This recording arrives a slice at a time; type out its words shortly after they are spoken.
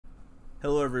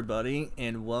Hello everybody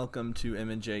and welcome to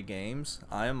M&J Games.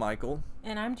 I am Michael.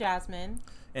 And I'm Jasmine.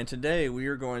 And today we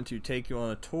are going to take you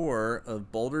on a tour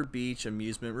of Boulder Beach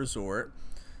Amusement Resort.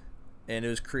 And it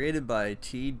was created by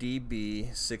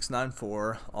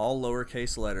TDB694, all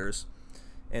lowercase letters.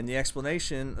 And the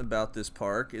explanation about this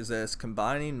park is that it's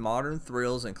combining modern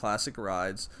thrills and classic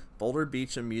rides. Boulder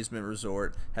Beach Amusement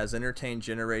Resort has entertained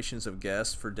generations of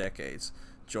guests for decades.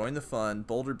 Join the fun.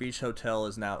 Boulder Beach Hotel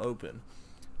is now open.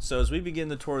 So as we begin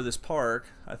the tour of this park,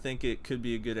 I think it could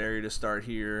be a good area to start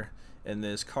here in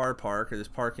this car park, or this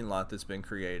parking lot that's been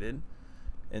created.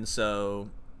 And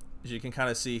so as you can kind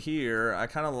of see here, I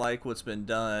kind of like what's been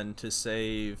done to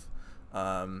save,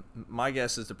 my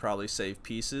guess is to probably save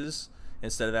pieces.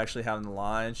 Instead of actually having the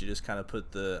lines, you just kind of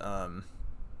put the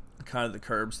the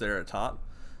curbs there at top.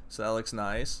 So that looks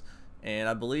nice. And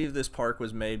I believe this park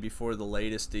was made before the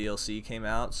latest DLC came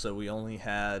out, so we only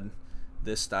had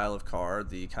this style of car,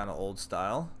 the kind of old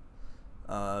style.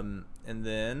 And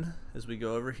then as we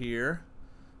go over here,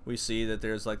 we see that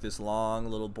there's like this long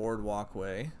little board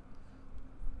walkway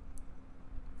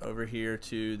over here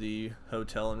to the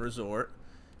hotel and resort.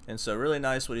 And so really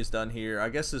nice what he's done here. I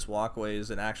guess this walkway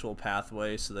is an actual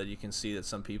pathway so that you can see that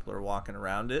some people are walking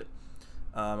around it.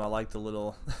 I like the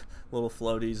little little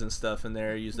floaties and stuff in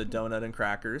there. Use the donut and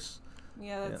crackers.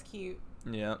 Yeah, that's cute.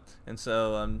 Yeah, and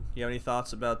so you have any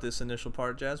thoughts about this initial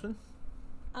part, Jasmine?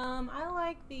 I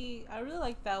really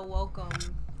like that welcome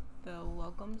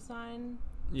sign.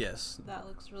 Yes. That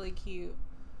looks really cute.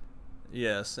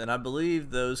 Yes, and I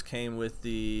believe those came with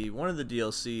one of the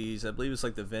DLCs. I believe it's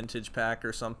like the vintage pack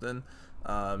or something.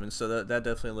 And so that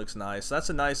definitely looks nice. That's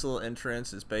a nice little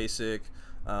entrance. It's basic.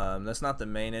 That's not the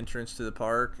main entrance to the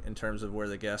park in terms of where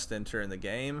the guests enter in the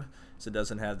game, so it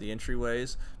doesn't have the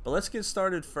entryways. But let's get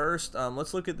started first.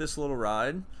 Let's look at this little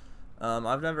ride.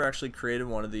 I've never actually created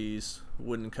one of these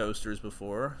wooden coasters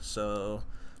before, so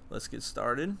let's get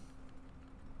started.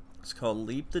 It's called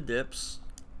Leap the Dips.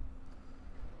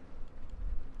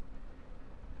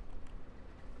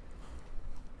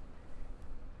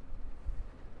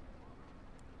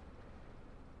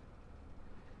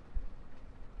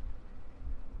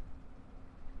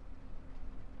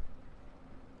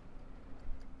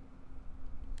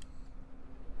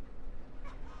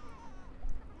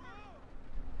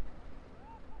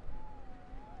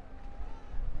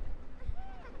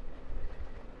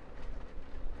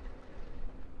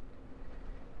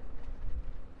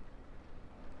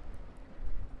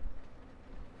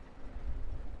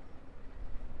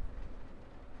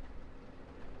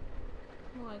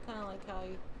 Well, I kind of like how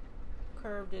you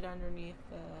curved it underneath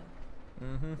the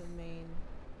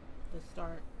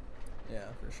start. Yeah,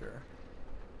 for sure.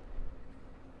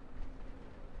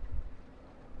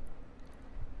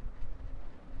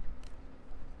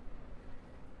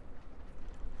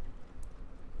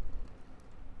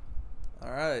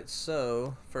 Alright,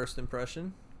 so first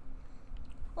impression.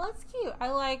 Well, that's cute. I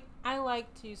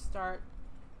like to start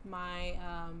my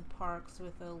parks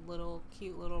with a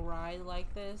cute little ride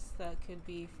like this that could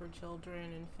be for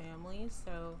children and families.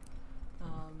 So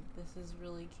this is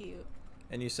really cute.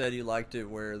 And you said you liked it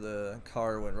where the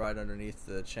car went right underneath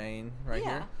the chain right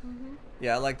here? Mm-hmm.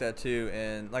 Yeah, I like that too.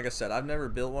 And like I said, I've never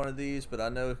built one of these, but I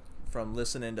know from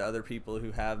listening to other people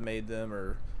who have made them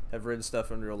or have ridden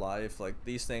stuff in real life, like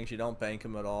these things, you don't bank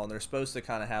them at all, and they're supposed to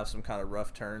kind of have some kind of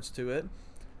rough turns to it.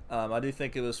 I do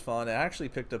think it was fun. I actually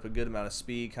picked up a good amount of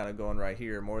speed kind of going right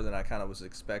here, more than I kind of was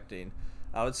expecting.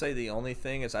 I would say the only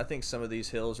thing is I think some of these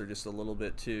hills are just a little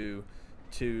bit too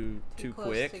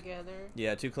quick. Together.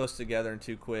 Yeah, too close together and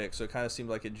too quick. So it kind of seemed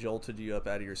like it jolted you up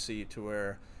out of your seat to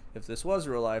where if this was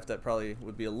real life, that probably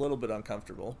would be a little bit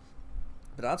uncomfortable.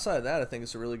 But outside of that, I think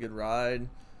it's a really good ride.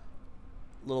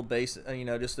 Little basic,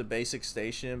 just a basic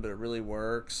station, but it really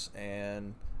works.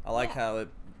 And I like how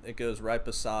it goes right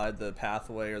beside the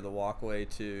pathway or the walkway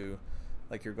to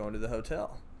like you're going to the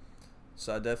hotel.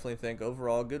 So I definitely think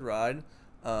overall good ride.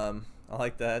 I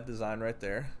like that design right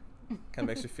there. Kind of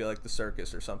makes me feel like the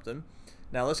circus or something.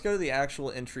 Now let's go to the actual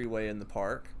entryway in the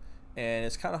park. And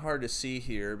it's kind of hard to see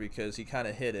here because he kind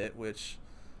of hit it, which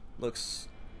looks,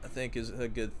 I think, is a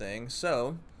good thing.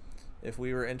 So if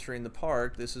we were entering the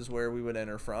park, this is where we would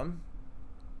enter from.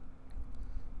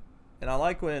 And I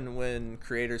like when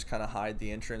creators kind of hide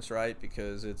the entrance, right?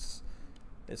 Because it's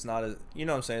not a, you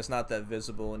know what I'm saying, it's not that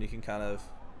visible, and you can kind of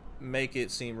make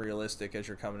it seem realistic as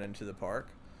you're coming into the park.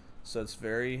 So it's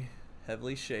very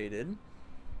heavily shaded.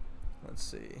 Let's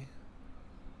see.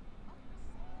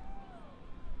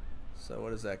 So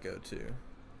what does that go to?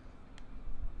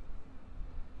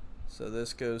 So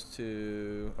this goes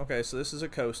to, okay, so this is a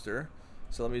coaster.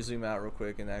 So let me zoom out real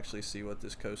quick and actually see what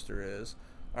this coaster is.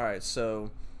 All right,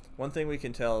 so one thing we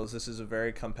can tell is this is a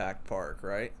very compact park,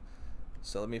 right?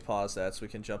 So let me pause that so we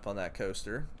can jump on that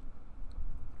coaster.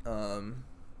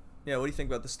 Yeah, what do you think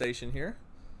about the station here?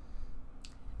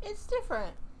 It's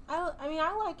different. I mean,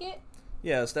 I like it.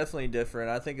 Yeah, it's definitely different.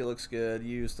 I think it looks good.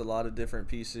 You used a lot of different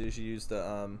pieces. You used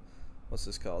the what's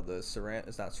this called? The ceramic.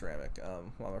 It's not ceramic.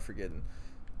 Why am I forgetting?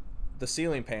 The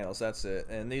ceiling panels. That's it.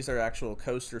 And these are actual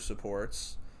coaster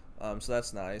supports. So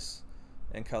that's nice.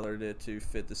 And colored it to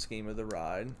fit the scheme of the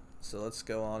ride. So let's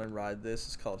go on and ride this.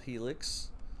 It's called Helix.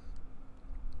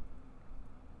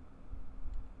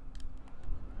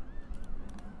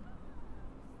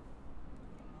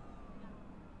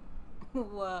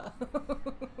 Whoa.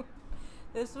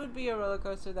 This would be a roller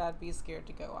coaster that I'd be scared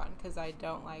to go on because I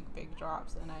don't like big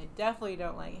drops and I definitely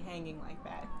don't like hanging like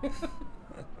that.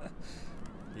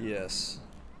 Yes.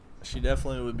 She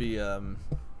definitely would be a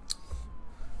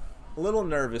little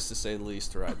nervous, to say the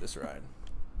least, to ride this ride.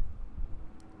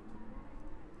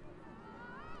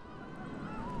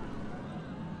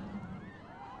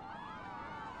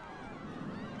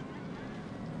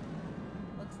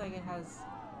 Looks like it has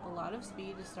a lot of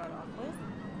speed to start off with.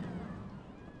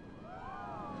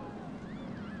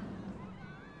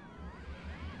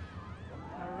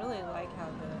 I really like how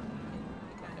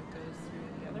it kind of goes through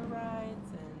the other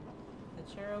rides and the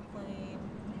charoplane.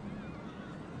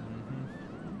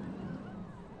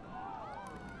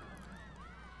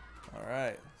 All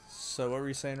right. So what were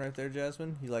you saying right there,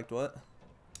 Jasmine? You liked what?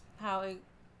 How it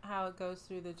goes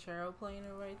through the charoplane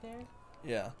right there.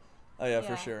 Yeah. Oh yeah,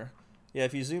 for Yeah. sure. Yeah,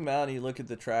 if you zoom out and you look at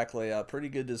the track layout, pretty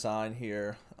good design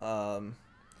here.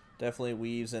 Definitely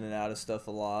weaves in and out of stuff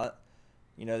a lot.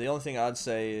 You know, the only thing I'd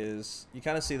say is you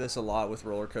kind of see this a lot with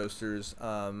roller coasters.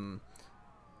 You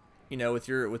know,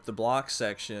 with the block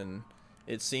section,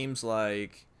 it seems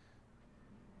like,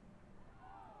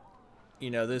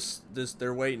 you know, this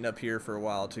they're waiting up here for a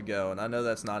while to go, and I know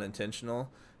that's not intentional.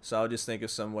 So I would just think of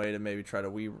some way to maybe try to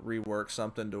rework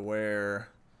something to where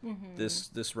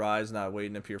this ride's not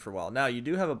waiting up here for a while. Now you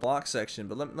do have a block section,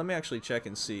 but let me actually check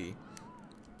and see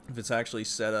if it's actually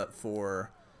set up for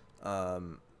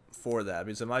that,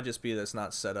 because it might just be that it's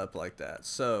not set up like that.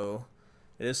 So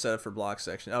it is set up for block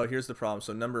section. Oh, here's the problem.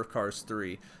 So number of cars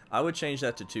 3. I would change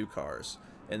that to 2 cars,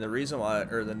 and the reason why,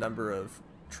 or the number of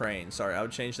trains, sorry, I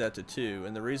would change that to 2,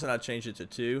 and the reason I change it to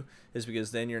 2 is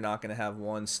because then you're not going to have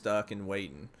one stuck and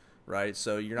waiting, right?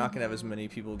 So you're not going to have as many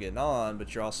people getting on,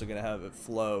 but you're also going to have it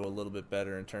flow a little bit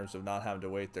better in terms of not having to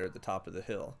wait there at the top of the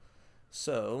hill.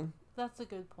 So That's a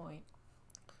good point.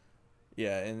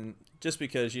 yeah, and just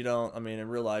because you don't, I mean, in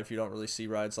real life you don't really see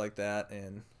rides like that,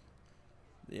 and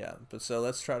yeah, but so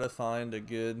let's try to find a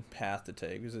good path to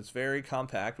take, because it's very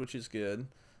compact, which is good.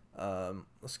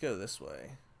 Let's go this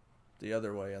way, the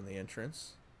other way on the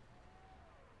entrance.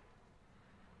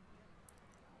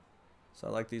 So I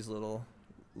like these little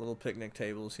picnic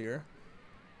tables here.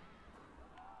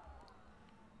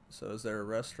 So is there a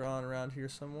restaurant around here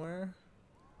somewhere?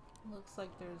 Looks like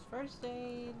there's first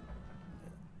aid.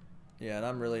 Yeah, and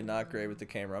I'm really not great with the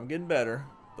camera. I'm getting better,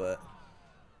 but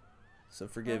so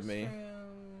forgive me.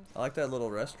 Restrooms. I like that little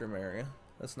restroom area.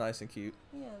 That's nice and cute.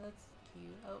 Yeah, that's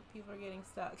cute. Oh, people are getting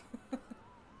stuck.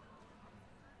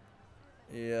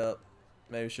 Yep.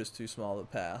 Maybe it's just too small of a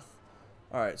path.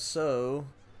 Alright, so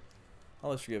I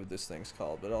always forget what this thing's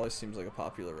called, but it always seems like a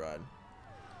popular ride.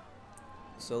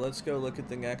 So let's go look at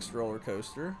the next roller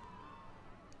coaster.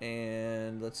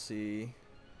 And let's see.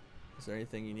 Is there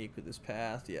anything unique with this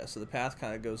path? Yeah, so the path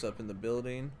kind of goes up in the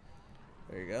building.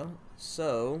 There you go.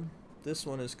 So this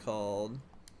one is called,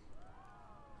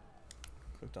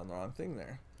 clicked on the wrong thing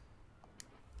there.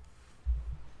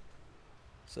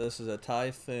 So this is a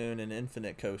Typhoon and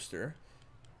Infinite coaster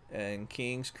and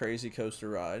King's Crazy Coaster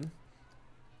Ride.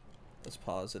 Let's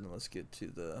pause it and let's get to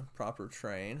the proper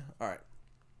train. Alright.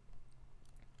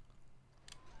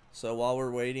 So while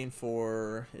we're waiting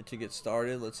for it to get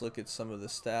started, let's look at some of the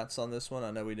stats on this one. I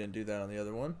know we didn't do that on the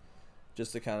other one,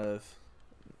 just to kind of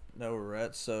know where we're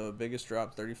at. So biggest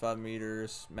drop 35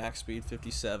 meters, max speed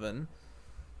 57.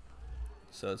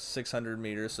 So it's 600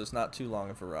 meters, so it's not too long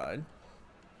of a ride.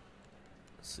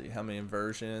 Let's see how many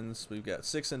inversions. We've got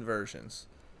 6 inversions.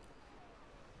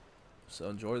 So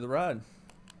enjoy the ride.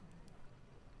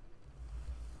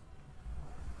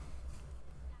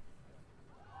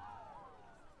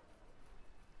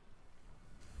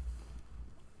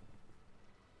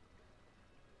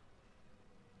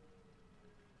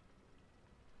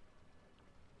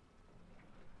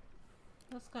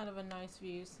 That's kind of a nice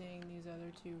view, seeing these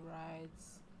other 2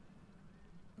 rides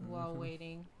while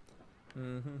waiting.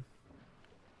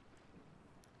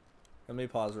 Let me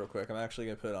pause real quick. I'm actually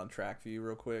going to put it on track view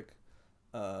real quick.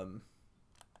 Um,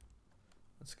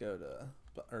 let's go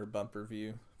to bumper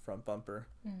view, front bumper.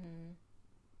 Mm-hmm.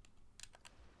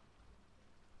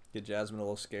 Get Jasmine a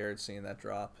little scared seeing that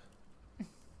drop.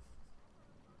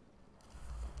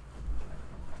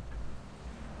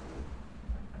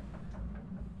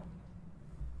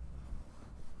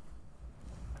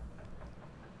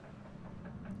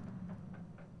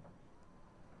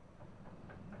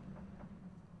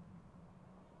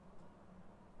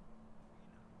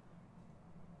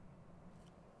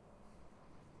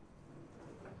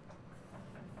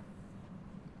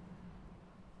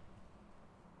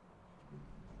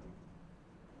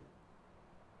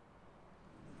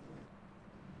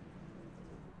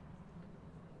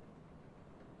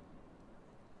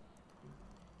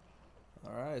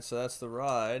 Alright, so that's the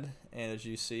ride, and as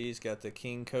you see, he's got the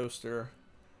King Coaster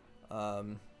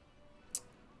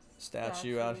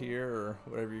statue out here, or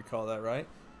whatever you call that, right?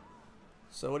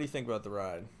 So what do you think about the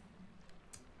ride?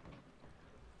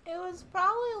 It was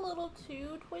probably a little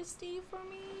too twisty for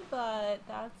me, but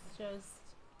that's just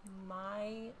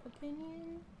my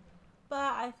opinion.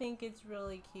 But I think it's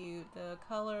really cute. The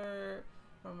color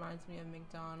reminds me of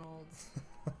McDonald's.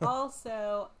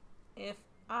 Also, if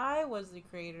I was the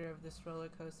creator of this roller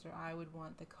coaster, I would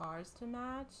want the cars to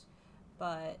match,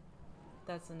 but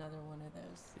that's another one of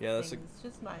those things. It's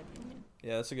just my opinion.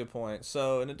 Yeah, that's a good point.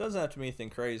 So, and it doesn't have to be anything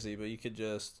crazy, but you could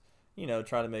just, you know,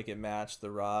 try to make it match the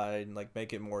ride and like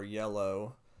make it more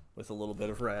yellow with a little bit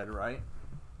of red, right?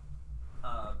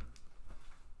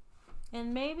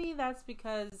 And maybe that's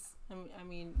because I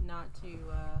mean not to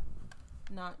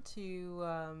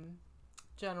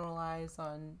generalize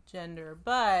on gender,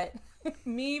 but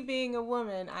me being a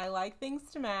woman, I like things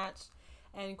to match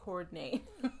and coordinate.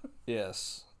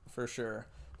 Yes, for sure.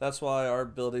 That's why our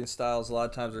building styles a lot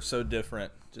of times are so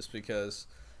different, just because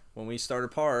when we start a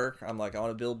park, I'm like, I want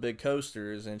to build big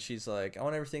coasters, and she's like, I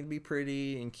want everything to be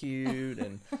pretty and cute,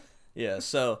 and yeah.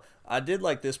 So I did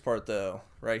like this part though,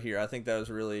 right here. I think that was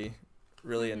really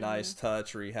a nice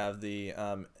touch, where you have the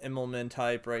Immelman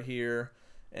type right here,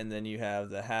 and then you have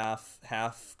the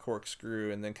half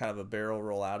corkscrew, and then kind of a barrel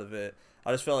roll out of it.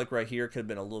 I just felt like right here could have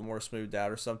been a little more smoothed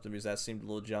out or something, because that seemed a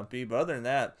little jumpy. But other than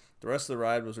that, the rest of the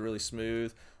ride was really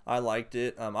smooth. I liked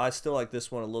it. I still like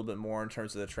this one a little bit more in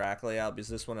terms of the track layout, because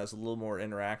this one has a little more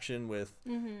interaction with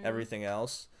everything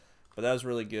else. But that was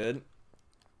really good.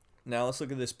 Now let's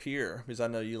look at this pier, because I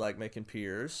know you like making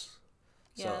piers.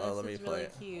 Yeah, so let me play really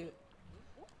it. Cute.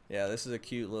 Yeah, this is a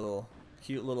cute little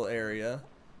area.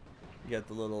 You got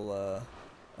the little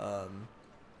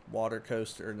water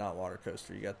coaster, or not water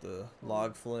coaster. You got the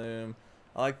log flume.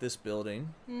 I like this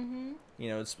building. You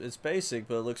know, it's basic,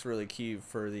 but it looks really cute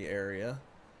for the area.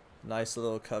 Nice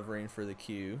little covering for the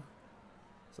queue.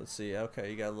 So let's see.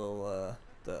 Okay, you got a little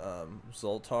the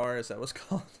Zoltar. Is that what's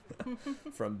called?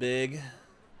 From Big.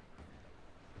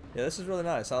 Yeah, this is really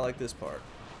nice. I like this part.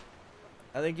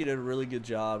 I think you did a really good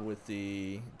job with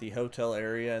the hotel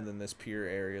area, and then this pier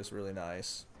area is really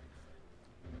nice.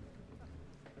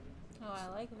 Oh, I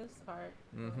like this part.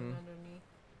 Underneath.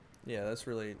 Yeah, that's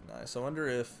really nice. I wonder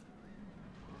if.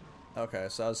 Okay,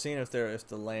 so I was seeing if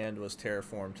the land was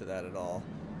terraformed to that at all.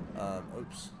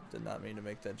 Oops, did not mean to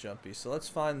make that jumpy. So let's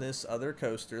find this other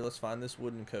coaster. Let's find this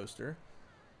wooden coaster.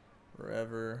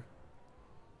 Wherever.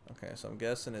 Okay, so I'm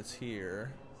guessing it's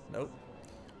here. Nope.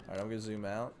 All right, I'm gonna zoom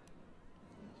out.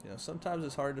 You know, sometimes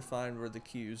it's hard to find where the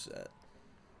queue's at.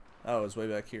 Oh, it's way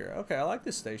back here. Okay, I like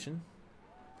this station.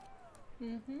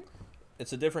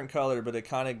 It's a different color, but it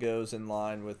kind of goes in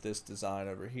line with this design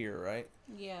over here, right?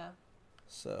 Yeah.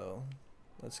 So,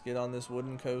 let's get on this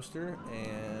wooden coaster,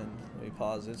 and let me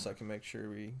pause it so I can make sure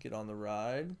we get on the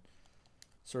ride.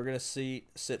 So we're going to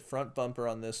sit front bumper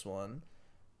on this one.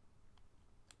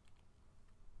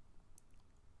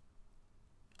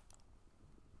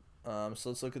 So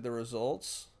let's look at the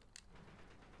results.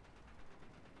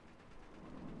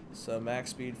 So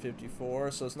max speed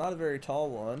 54, so it's not a very tall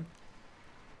one,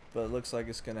 but it looks like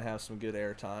it's going to have some good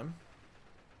air time.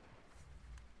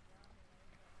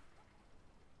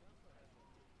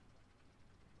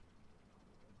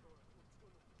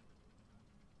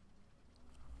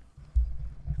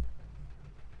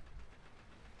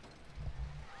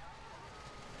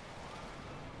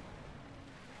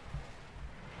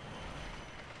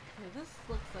 This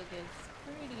looks like it's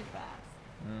pretty fast.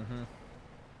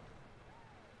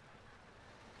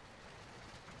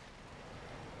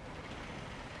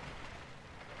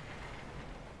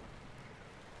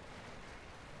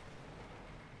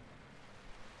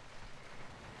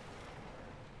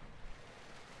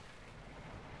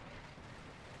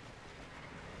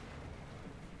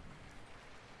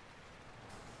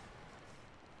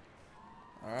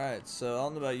 Alright, Alright, so I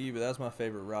don't know about you, but that's my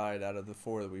favorite ride out of the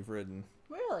 4 that we've ridden.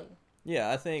 Really? Yeah,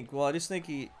 I think, well, I just think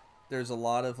there's a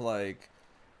lot of, like,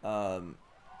 a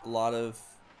lot of,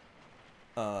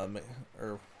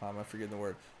 or how am I forgetting the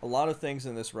word? A lot of things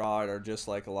in this ride are just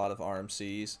like a lot of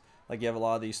RMCs. Like, you have a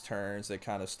lot of these turns that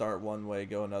kind of start one way,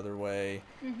 go another way.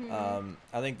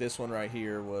 I think this one right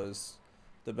here was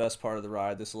the best part of the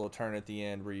ride, this little turn at the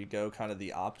end where you go kind of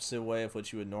the opposite way of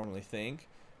what you would normally think.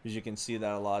 Because you can see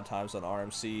that a lot of times on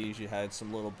RMCs. You had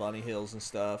some little bunny hills and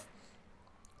stuff.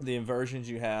 The inversions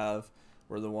you have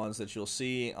were the ones that you'll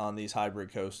see on these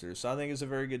hybrid coasters. So I think it's a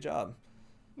very good job.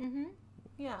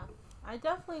 Yeah. I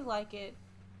definitely like it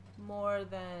more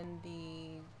than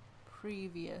the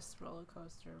previous roller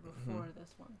coaster before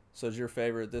this one. So is your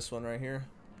favorite this one right here?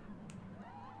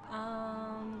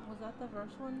 Was that the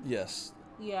first one? Yes.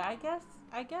 Yeah,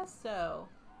 I guess so.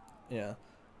 Yeah.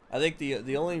 I think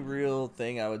the only real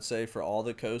thing I would say for all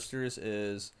the coasters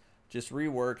is just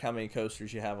rework how many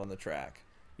coasters you have on the track.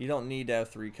 You don't need to have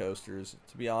 3 coasters.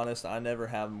 To be honest, I never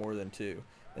have more than 2.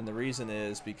 And the reason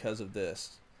is because of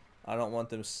this. I don't want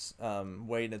them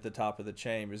waiting at the top of the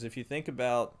chain. Because if you think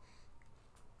about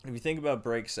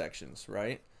brake sections,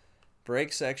 right?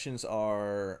 Brake sections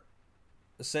are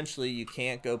essentially you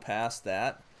can't go past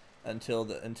that until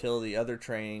the other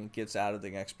train gets out of the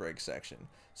next brake section.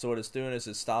 So what it's doing is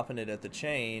it's stopping it at the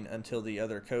chain until the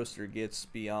other coaster gets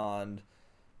beyond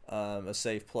a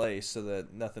safe place so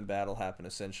that nothing bad will happen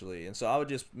essentially. And so I would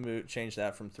just change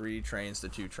that from 3 trains to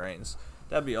 2 trains.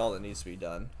 That'd be all that needs to be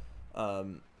done.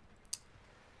 And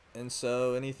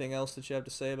so anything else that you have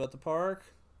to say about the park?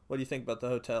 What do you think about the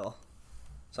hotel?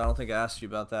 So I don't think I asked you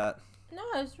about that. No,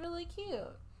 it's really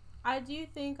cute. I do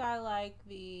think I like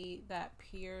that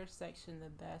pier section the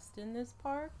best in this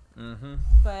park.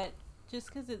 But just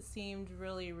because it seemed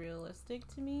really realistic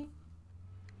to me.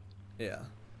 Yeah.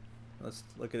 Let's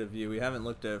look at a view. We haven't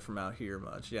looked at it from out here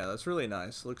much. Yeah, that's really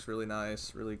nice. Looks really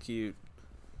nice, really cute.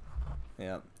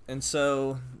 Yeah. And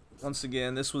so, once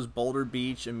again, this was Boulder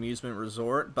Beach Amusement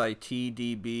Resort by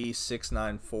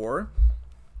TDB694.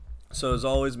 So as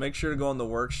always, make sure to go on the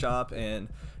workshop and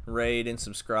rate and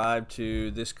subscribe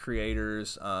to this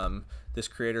creator's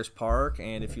park.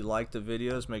 And if you like the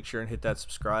videos, make sure and hit that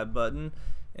subscribe button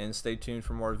and stay tuned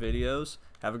for more videos.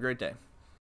 Have a great day.